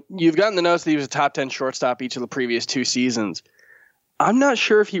 You've gotten the notice that he was a top 10 shortstop each of the previous 2 seasons. I'm not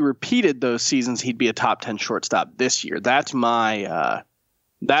sure if he repeated those seasons, he'd be a top 10 shortstop this year. That's my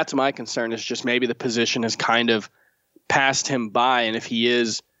concern, is just maybe the position has kind of passed him by. And if he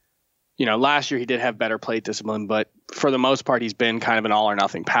is, last year he did have better plate discipline, but for the most part, he's been kind of an all or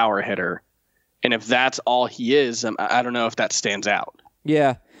nothing power hitter. And if that's all he is, I don't know if that stands out.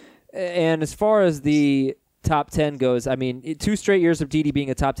 Yeah. And as far as the top 10 goes, 2 straight years of Didi being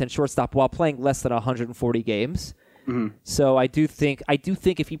a top 10 shortstop while playing less than 140 games. Mm-hmm. So I do think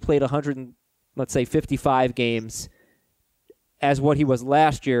if he played 55 games as what he was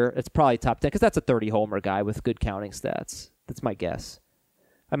last year, it's probably top 10 because that's a 30 homer guy with good counting stats. That's my guess.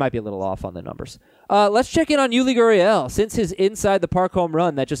 I might be a little off on the numbers. Let's check in on Yuli Gurriel. Since his inside the park home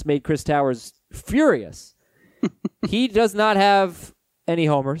run that just made Chris Towers furious, he does not have any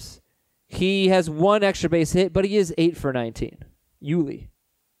homers. He has 1 extra base hit, but he is 8 for 19. Yuli.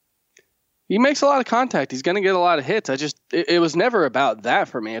 He makes a lot of contact. He's going to get a lot of hits. It was never about that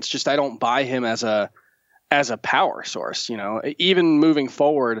for me. It's just I don't buy him as a power source. Even moving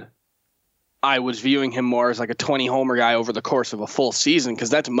forward, I was viewing him more as like a 20 homer guy over the course of a full season because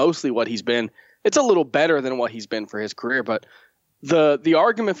that's mostly what he's been. It's a little better than what he's been for his career, but the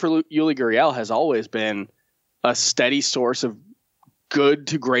argument for Yuli Gurriel has always been a steady source of good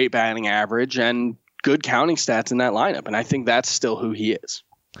to great batting average and good counting stats in that lineup. And I think that's still who he is.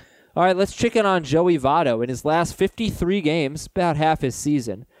 All right, let's check in on Joey Votto. In his last 53 games, about half his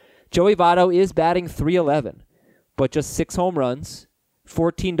season, Joey Votto is batting .311, but just 6 home runs,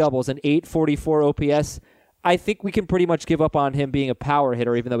 14 doubles, and .844 OPS. I think we can pretty much give up on him being a power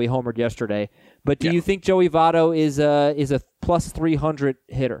hitter, even though he homered yesterday. But do you think Joey Votto is a plus 300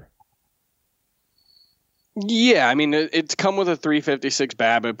 hitter? Yeah, it's come with a 356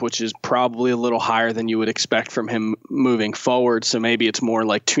 BABIP, which is probably a little higher than you would expect from him moving forward. So maybe it's more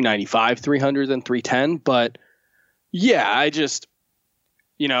like 295, 300 than 310. But Yeah, it's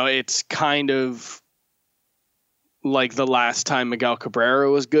kind of like the last time Miguel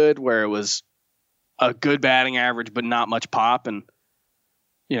Cabrera was good, where it was a good batting average, but not much pop. And,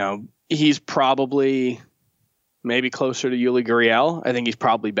 he's probably maybe closer to Yuli Gurriel. I think he's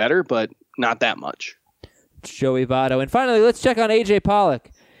probably better, but not that much. Joey Votto. And finally, let's check on A.J.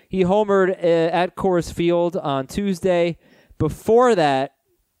 Pollock. He homered at Coors Field on Tuesday. Before that,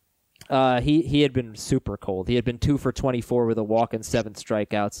 he had been super cold. He had been 2 for 24 with a walk and 7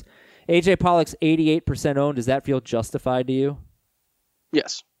 strikeouts. A.J. Pollock's 88% owned. Does that feel justified to you?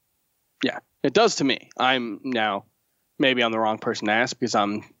 Yes. Yeah, it does to me. I'm now maybe I'm the wrong person to ask because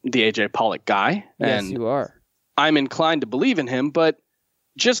I'm the A.J. Pollock guy. Yes, you are. I'm inclined to believe in him, but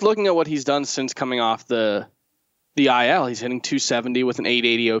just looking at what he's done since coming off the IL, he's hitting 270 with an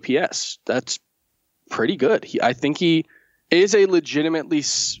 880 OPS. That's pretty good. I think he is a legitimately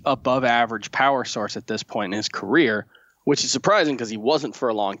above average power source at this point in his career, which is surprising because he wasn't for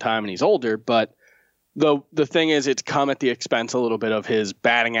a long time and he's older. But the thing is, it's come at the expense a little bit of his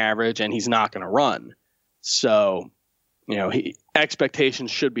batting average, and he's not going to run. So,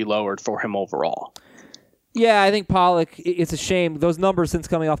 expectations should be lowered for him overall. Yeah, I think Pollock, it's a shame. Those numbers since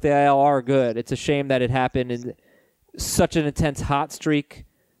coming off the IL are good. It's a shame that it happened in such an intense hot streak.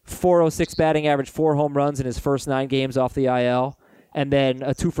 406 batting average, 4 home runs in his first 9 games off the IL, and then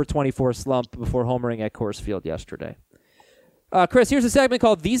a 2 for 24 slump before homering at Coors Field yesterday. Chris, here's a segment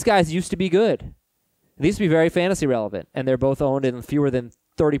called These Guys Used to Be Good. These used to be very fantasy relevant, and they're both owned in fewer than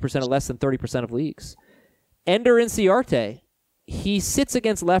 30% or less than 30% of leagues. Ender Inciarte, he sits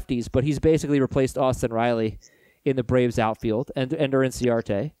against lefties, but he's basically replaced Austin Riley in the Braves outfield, and Ender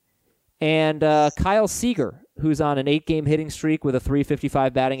Inciarte. And Kyle Seager, who's on an 8-game hitting streak with a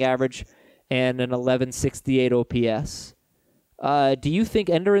 355 batting average and an 1168 OPS. Do you think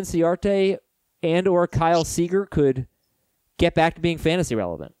Ender Inciarte and or Kyle Seager could get back to being fantasy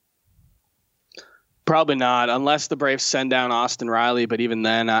relevant? Probably not, unless the Braves send down Austin Riley. But even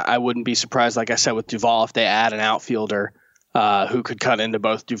then, I wouldn't be surprised, like I said, with Duvall, if they add an outfielder who could cut into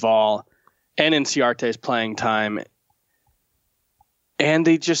both Duvall and Inciarte's playing time. And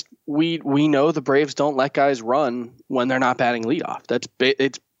we know the Braves don't let guys run when they're not batting leadoff.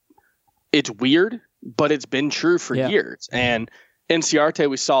 It's weird, but it's been true for years. And Inciarte,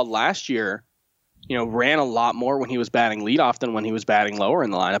 we saw last year, ran a lot more when he was batting leadoff than when he was batting lower in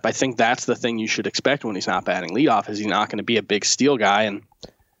the lineup. I think that's the thing you should expect when he's not batting leadoff, is he's not going to be a big steal guy, and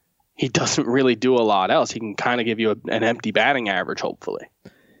he doesn't really do a lot else. He can kind of give you an empty batting average, hopefully.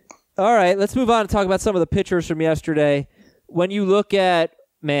 All right, let's move on and talk about some of the pitchers from yesterday. When you look at,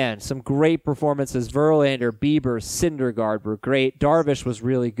 some great performances. Verlander, Bieber, Syndergaard were great. Darvish was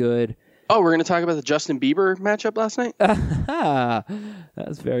really good. Oh, we're going to talk about the Justin Bieber matchup last night?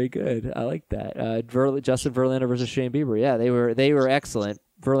 That's very good. I like that. Justin Verlander versus Shane Bieber. Yeah, they were excellent.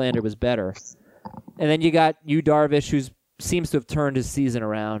 Verlander was better. And then you got Darvish, who seems to have turned his season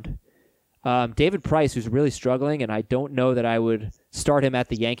around. David Price, who's really struggling, and I don't know that I would start him at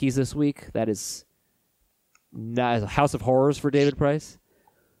the Yankees this week. That is not a house of horrors for David Price.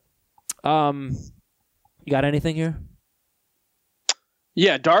 You got anything here?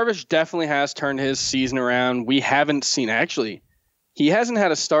 Yeah, Darvish definitely has turned his season around. We haven't seen, he hasn't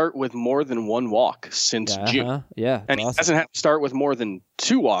had a start with more than 1 walk since June. Yeah, and awesome. He hasn't had a start with more than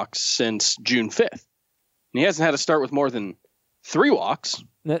 2 walks since June 5th. And he hasn't had a start with more than 3 walks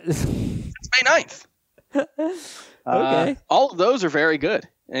since May 9th. Okay. All of those are very good.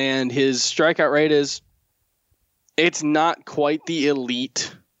 And his strikeout rate it's not quite the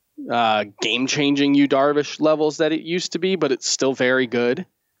elite game-changing Darvish levels that it used to be, but it's still very good.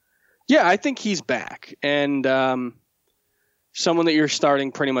 Yeah, I think he's back. And someone that you're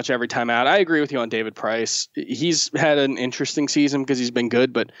starting pretty much every time out. I agree with you on David Price. He's had an interesting season because he's been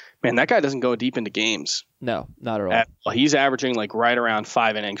good, but man, that guy doesn't go deep into games. No, not at all. He's averaging right around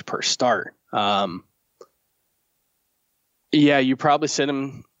 5 innings per start. Yeah, you probably sit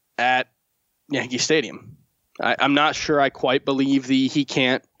him at Yankee Stadium. I'm not sure I quite believe he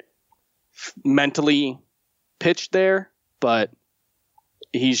can't mentally pitch there, but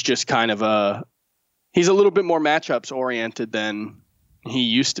he's just kind of he's a little bit more matchups oriented than he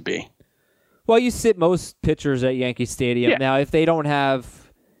used to be. Well, you sit most pitchers at Yankee Stadium. Yeah. Now, if they don't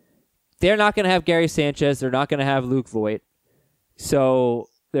have, they're not going to have Gary Sanchez. They're not going to have Luke Voit. So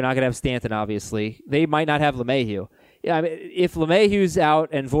they're not going to have Stanton, obviously. They might not have LeMahieu. Yeah, I mean, if LeMahieu's out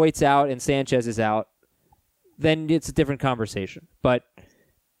and Voigt's out and Sanchez is out, then it's a different conversation. But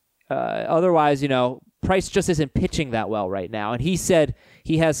otherwise, Price just isn't pitching that well right now. And he said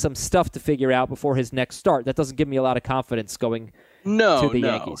he has some stuff to figure out before his next start. That doesn't give me a lot of confidence going to the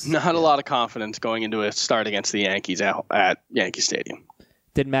Yankees. Not a lot of confidence going into a start against the Yankees at Yankee Stadium.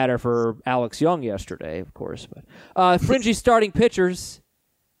 Didn't matter for Alex Young yesterday, of course. But fringy starting pitchers,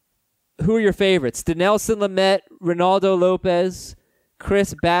 who are your favorites? Dinelson Lamet, Ronaldo Lopez,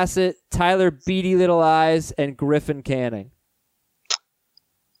 Chris Bassett, Tyler Beatty Little Eyes, and Griffin Canning.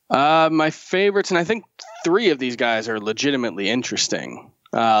 My favorites, and I think 3 of these guys are legitimately interesting.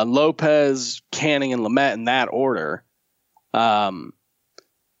 Lopez, Canning, and Lamet in that order. Yeah,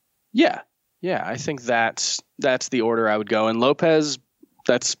 I think that's the order I would go. And Lopez,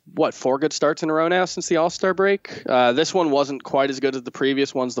 that's 4 good starts in a row now since the All-Star break. This one wasn't quite as good as the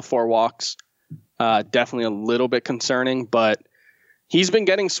previous ones, the 4 walks. Definitely a little bit concerning, but he's been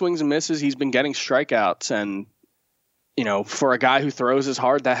getting swings and misses. He's been getting strikeouts. And, for a guy who throws as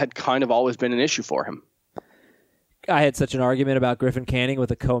hard, that had kind of always been an issue for him. I had such an argument about Griffin Canning with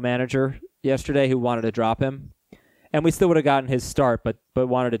a co-manager yesterday who wanted to drop him. And we still would have gotten his start, but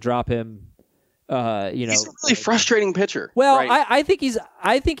wanted to drop him. He's a really frustrating pitcher. Well, right? I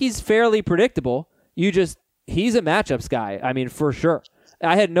think he's fairly predictable. He's a matchups guy. I mean, for sure.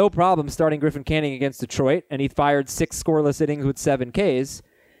 I had no problem starting Griffin Canning against Detroit, and he fired 6 scoreless innings with 7 Ks.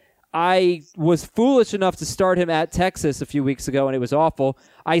 I was foolish enough to start him at Texas a few weeks ago, and it was awful.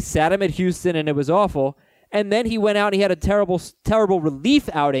 I sat him at Houston, and it was awful. And then he went out and he had a terrible, terrible relief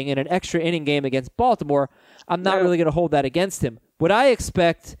outing in an extra inning game against Baltimore. I'm not really going to hold that against him. What I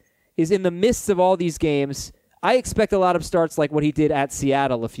expect is in the midst of all these games, I expect a lot of starts like what he did at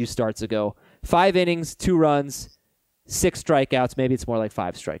Seattle a few starts ago. 5 innings, 2 runs, 6 strikeouts. Maybe it's more like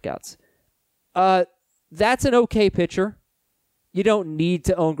 5 strikeouts. That's an okay pitcher. You don't need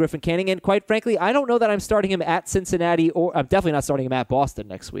to own Griffin Canning. And quite frankly, I don't know that I'm starting him at Cincinnati, or I'm definitely not starting him at Boston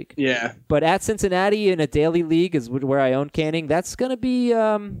next week. Yeah. But at Cincinnati in a daily league is where I own Canning. That's going to be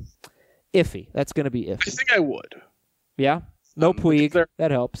iffy. That's going to be iffy. I think I would. Yeah? No Puig.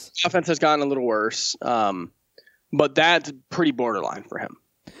 That helps. Offense has gotten a little worse, but that's pretty borderline for him.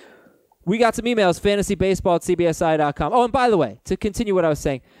 We got some emails, fantasybaseball@cbsi.com. Oh, and by the way, to continue what I was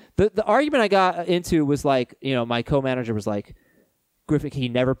saying, the argument I got into was like, my co-manager was like, Griffin, he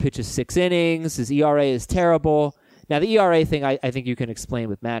never pitches 6 innings. His ERA is terrible. Now, the ERA thing, I think you can explain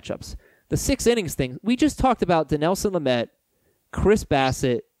with matchups. The 6 innings thing, we just talked about Dinelson Lamet, Chris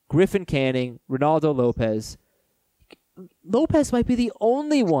Bassett, Griffin Canning, Ronaldo Lopez. Lopez might be the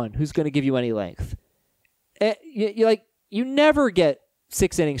only one who's going to give you any length. You never get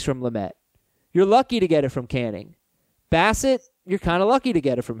 6 innings from Lamet. You're lucky to get it from Canning. Bassett, you're kind of lucky to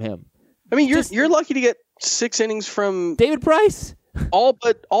get it from him. I mean, you're lucky to get 6 innings from David Price. all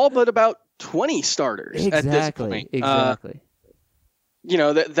but about 20 starters at this point. Exactly.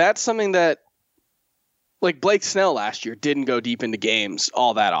 That's something that, like Blake Snell last year, didn't go deep into games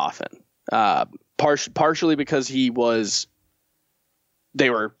all that often. Partially because they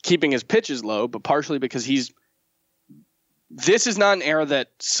were keeping his pitches low, but partially because this is not an era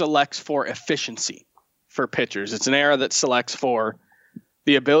that selects for efficiency for pitchers. It's an era that selects for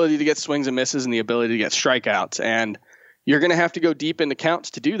the ability to get swings and misses and the ability to get strikeouts. And you're going to have to go deep into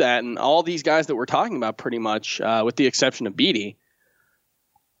counts to do that. And all these guys that we're talking about pretty much, with the exception of Beatty,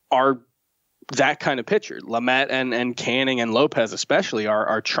 are that kind of pitcher. Lamet and Canning and Lopez especially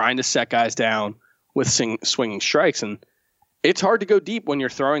are trying to set guys down with swinging strikes. And it's hard to go deep when you're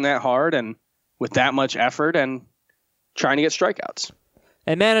throwing that hard and with that much effort and trying to get strikeouts.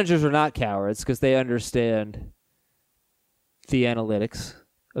 And managers are not cowards because they understand the analytics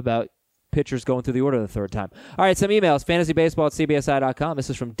about pitchers going through the order the 3rd time. All right, some emails. fantasybaseball@cbsi.com. This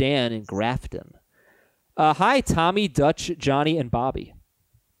is from Dan in Grafton. Hi, Tommy, Dutch, Johnny, and Bobby.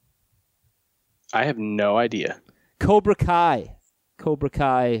 I have no idea. Cobra Kai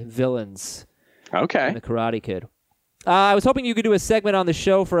villains. Okay. And the Karate Kid. I was hoping you could do a segment on the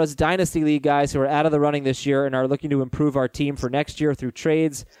show for us Dynasty League guys who are out of the running this year and are looking to improve our team for next year through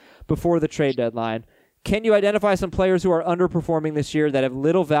trades before the trade deadline. Can you identify some players who are underperforming this year that have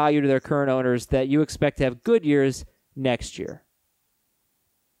little value to their current owners that you expect to have good years next year?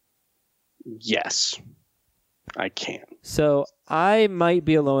 Yes, I can. So I might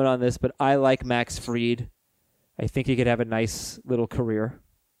be alone on this, but I like Max Fried. I think he could have a nice little career.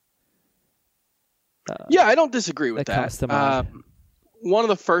 Yeah, I don't disagree with comes to mind. One of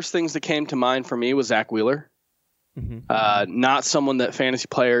the first things that came to mind for me was Zach Wheeler. Mm-hmm. Not someone that fantasy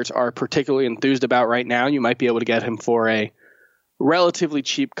players are particularly enthused about right now. You might be able to get him for a relatively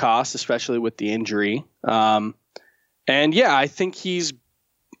cheap cost, especially with the injury. And yeah, I think he's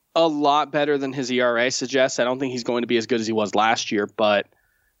a lot better than his ERA suggests. I don't think he's going to be as good as he was last year, but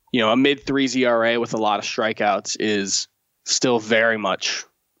a mid-3s ERA with a lot of strikeouts is still very much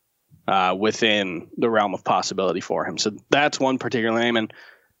within the realm of possibility for him. So that's one particular name. And,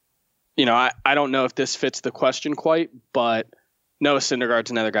 I don't know if this fits the question quite, but Noah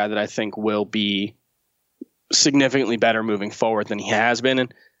Syndergaard's another guy that I think will be significantly better moving forward than he has been.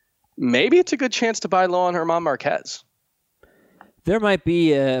 And maybe it's a good chance to buy low on Germán Marquez. There might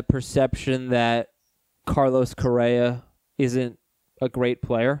be a perception that Carlos Correa isn't a great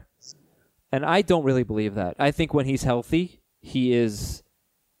player, and I don't really believe that. I think when he's healthy, he is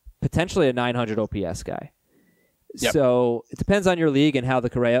potentially a 900 OPS guy. Yep. So it depends on your league and how the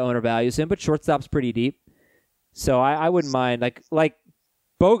Correa owner values him, but shortstop's pretty deep. So I wouldn't mind. Like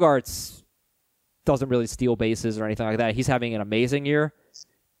Bogarts doesn't really steal bases or anything like that. He's having an amazing year.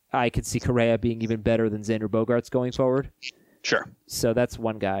 I could see Correa being even better than Xander Bogaerts going forward. Sure. So that's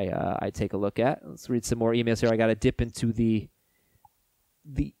one guy I'd take a look at. Let's read some more emails here. I got to dip into the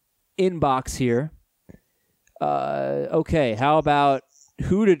inbox here. Okay, how about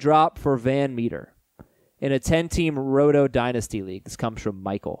who to drop for Van Meter in a 10-team Roto Dynasty League? This comes from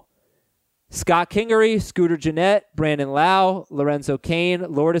Michael. Scott Kingery, Scooter Gennett, Brandon Lau, Lorenzo Cain,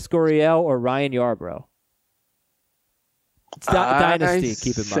 Lourdes Gurriel, or Ryan Yarbrough? It's Dynasty,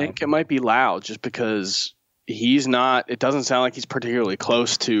 keep in mind. I think it might be Lau just because he's not, it doesn't sound like he's particularly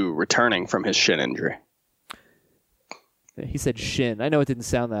close to returning from his shin injury. He said shin. I know it didn't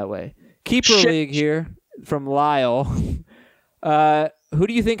sound that way. Keeper League here from Lyle. Who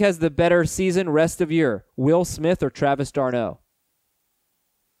do you think has the better season rest of year? Will Smith or Travis d'Arnaud?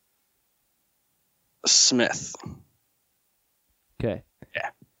 Smith. Okay. Yeah.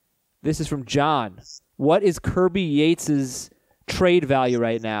 This is from John. What is Kirby Yates's trade value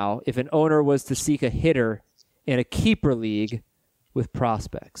right now if an owner was to seek a hitter in a keeper league with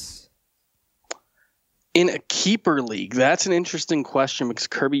prospects? In a keeper league, that's an interesting question because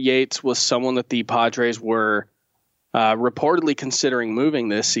Kirby Yates was someone that the Padres were reportedly considering moving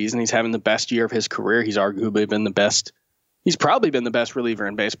this season. He's having the best year of his career. He's arguably been the best. He's probably been the best reliever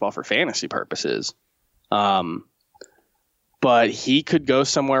in baseball for fantasy purposes. But he could go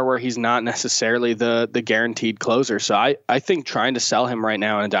somewhere where he's not necessarily the guaranteed closer. So I think trying to sell him right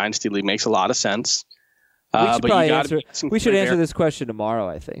now in a dynasty league makes a lot of sense. We should answer this question tomorrow,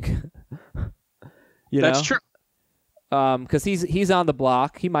 I think. That's true. Because he's on the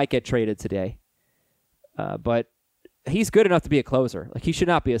block. He might get traded today. But he's good enough to be a closer. Like, he should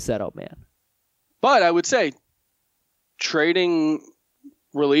not be a setup man. But I would say trading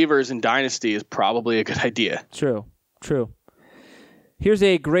relievers in dynasty is probably a good idea. True. Here's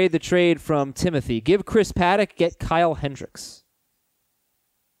a grade the trade from Timothy. Give Chris Paddock, get Kyle Hendricks.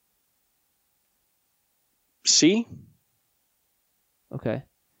 C? Okay.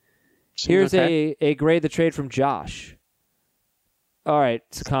 Here's a grade the trade from Josh. All right,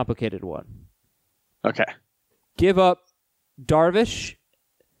 it's a complicated one. Okay. Give up Darvish,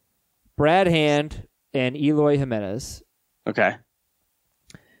 Brad Hand, and Eloy Jimenez. Okay.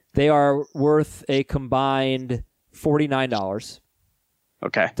 They are worth a combined $49.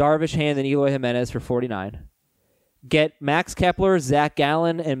 Okay. Darvish, Hand, and Eloy Jimenez for $49. Get Max Kepler, Zach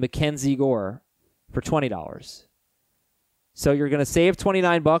Gallen, and Mackenzie Gore for $20. So you're going to save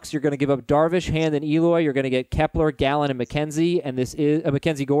 $29. You're going to give up Darvish, Hand, and Eloy. You're going to get Kepler, Gallen, and Mackenzie, and this is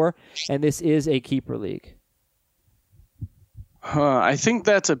Mackenzie Gore, and this is a keeper league. I think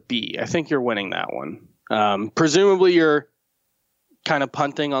that's a B. I think you're winning that one. Presumably you're kind of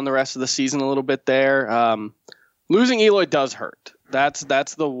punting on the rest of the season a little bit there. Losing Eloy does hurt.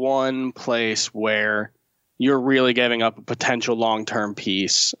 That's the one place where you're really giving up a potential long-term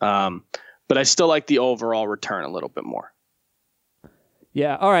piece. But I still like the overall return a little bit more.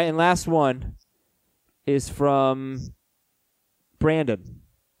 Yeah. All right. And last one is from Brandon.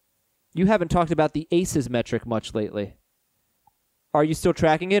 You haven't talked about the ACEs metric much lately. Are you still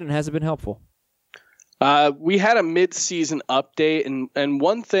tracking it, and has it been helpful? We had a mid-season update, and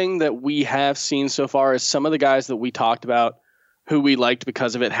one thing that we have seen so far is some of the guys that we talked about who we liked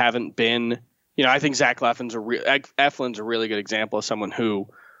because of it haven't been, I think Zach Eflin's a really good example of someone who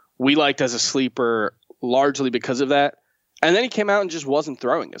we liked as a sleeper largely because of that. And then he came out and just wasn't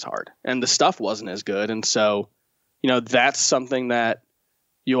throwing as hard, and the stuff wasn't as good. And so, that's something that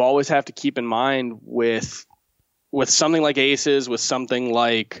you always have to keep in mind with something like ACEs, with something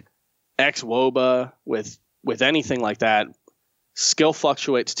like ex-WOBA, with anything like that. Skill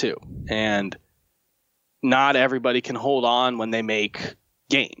fluctuates too, and not everybody can hold on when they make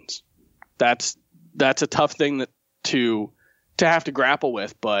gains. That's a tough thing to have to grapple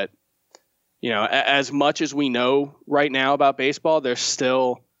with, but as much as we know right now about baseball, there's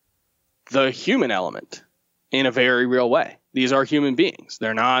still the human element in a very real way. These are human beings.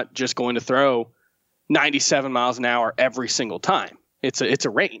 They're not just going to throw 97 miles an hour every single time. It's a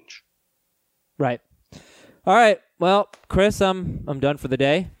range. Right. All right. Well, Chris, I'm done for the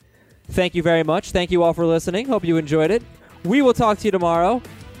day. Thank you very much. Thank you all for listening. Hope you enjoyed it. We will talk to you tomorrow.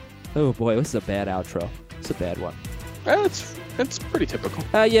 Oh, boy, this is a bad outro. It's a bad one. It's pretty typical.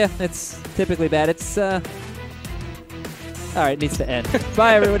 Yeah, it's typically bad. It's, all right, it needs to end.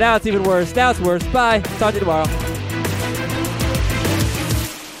 Bye, everyone. Now it's even worse. Now it's worse. Bye. Talk to you tomorrow.